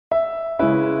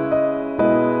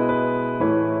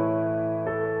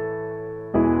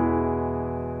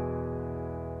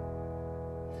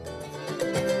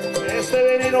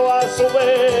su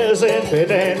vez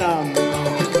envenenan.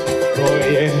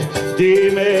 Oye,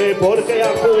 dime por qué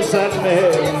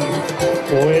acusarme,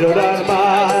 puedo dar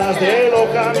más de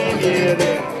lo que a mí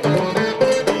viene.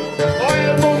 Hoy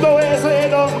el mundo es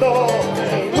redondo,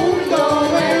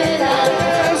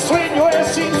 el sueño es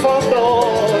sin fondo.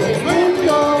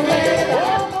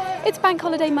 It's Bank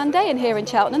Holiday Monday, and here in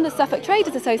Cheltenham, the Suffolk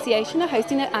Traders Association are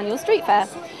hosting an annual street fair.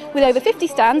 With over 50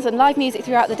 stands and live music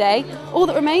throughout the day, all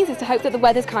that remains is to hope that the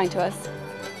weather's kind to us.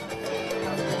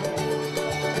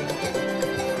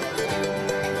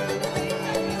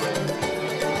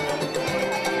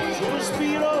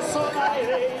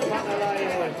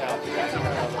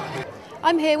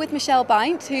 I'm here with Michelle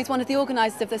Bynt, who's one of the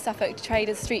organisers of the Suffolk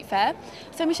Traders Street Fair.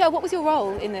 So Michelle, what was your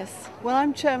role in this? Well,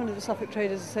 I'm chairman of the Suffolk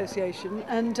Traders Association,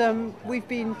 and we've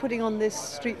been putting on this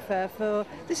street fair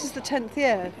this is the 10th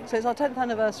year, so it's our 10th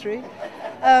anniversary.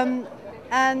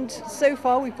 And so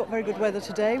far we've got very good weather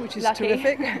today, which is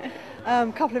terrific.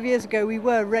 A couple of years ago we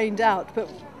were rained out, but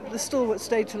the stalwart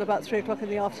stayed till about 3 o'clock in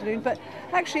the afternoon. But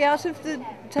actually out of the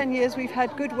 10 years we've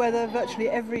had good weather virtually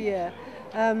every year.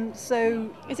 So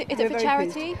is it for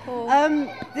charity?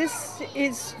 This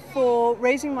is for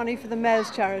raising money for the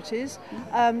Mayor's charities.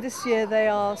 This year they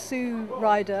are Sue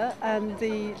Ryder and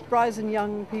the Bryson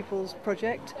Young People's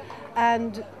Project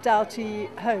and Doughty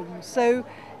Homes. So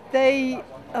they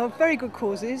are very good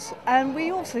causes, and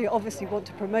we also obviously want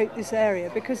to promote this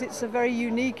area because it's a very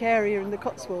unique area in the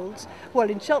Cotswolds, well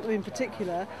in Cheltenham in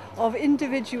particular, of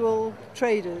individual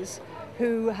traders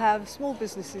who have small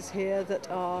businesses here that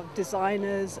are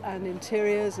designers and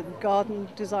interiors and garden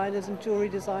designers and jewellery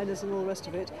designers and all the rest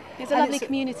of it. It's a lovely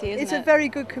community, isn't it? It's a very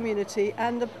good community,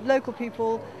 and the local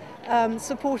people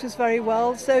support us very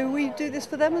well, so we do this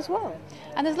for them as well.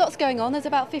 And there's lots going on. There's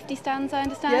about 50 stands, I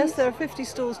understand? Yes, there are 50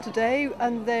 stalls today,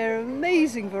 and they're an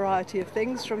amazing variety of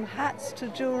things, from hats to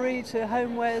jewellery to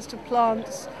homewares to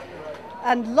plants,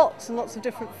 and lots of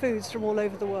different foods from all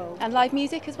over the world. And live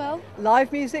music as well?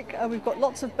 Live music, we've got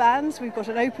lots of bands, we've got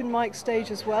an open mic stage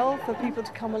as well for people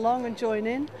to come along and join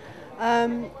in.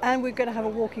 And we're going to have a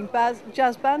walking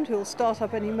jazz band who will start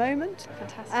up any moment.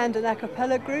 Fantastic. And an a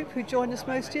cappella group who join us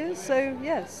most years, so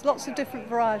yes, lots of different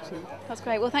variety. That's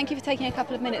great. Well, thank you for taking a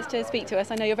couple of minutes to speak to us.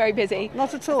 I know you're very busy.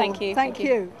 Not at all. Thank you. Thank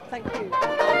you. Thank you.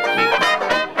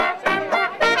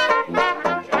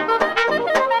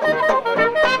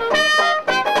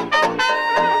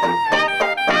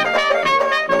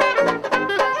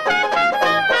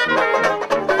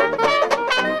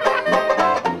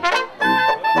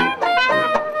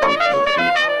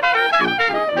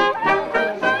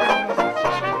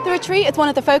 It's one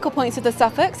of the focal points of the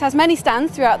Suffolks, has many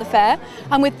stands throughout the fair.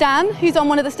 And with Dan, who's on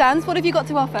one of the stands, what have you got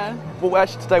to offer? Well,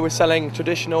 actually today we're selling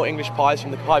traditional English pies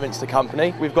from the Pie Minster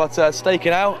Company. We've got steak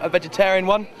and ale, a vegetarian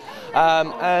one,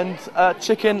 and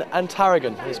chicken and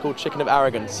tarragon. It's called Chicken of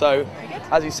Aragon. So,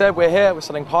 as you said, we're here, we're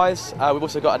selling pies. We've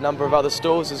also got a number of other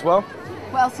stalls as well.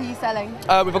 What else are you selling?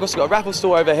 We've also got a raffle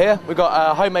stall over here. We've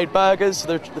got homemade burgers,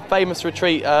 the famous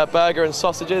Retreat burger and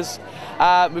sausages.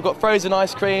 We've got frozen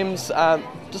ice creams,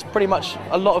 just pretty much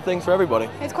a lot of things for everybody.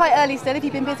 It's quite early still. Have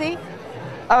you been busy?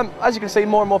 As you can see,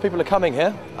 more and more people are coming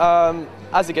here.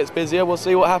 As it gets busier, we'll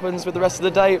see what happens with the rest of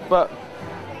the day. But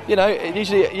you know,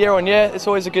 usually year on year, it's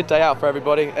always a good day out for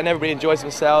everybody, and everybody enjoys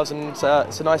themselves. And it's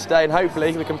a nice day, and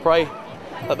hopefully we can pray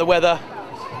that the weather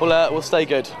will stay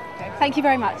good. Okay. Thank you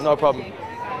very much. No problem.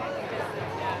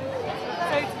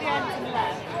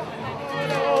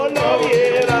 No lo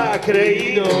hubiera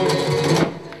creído.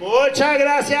 Muchas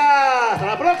gracias. Hasta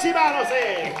la próxima, no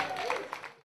sé.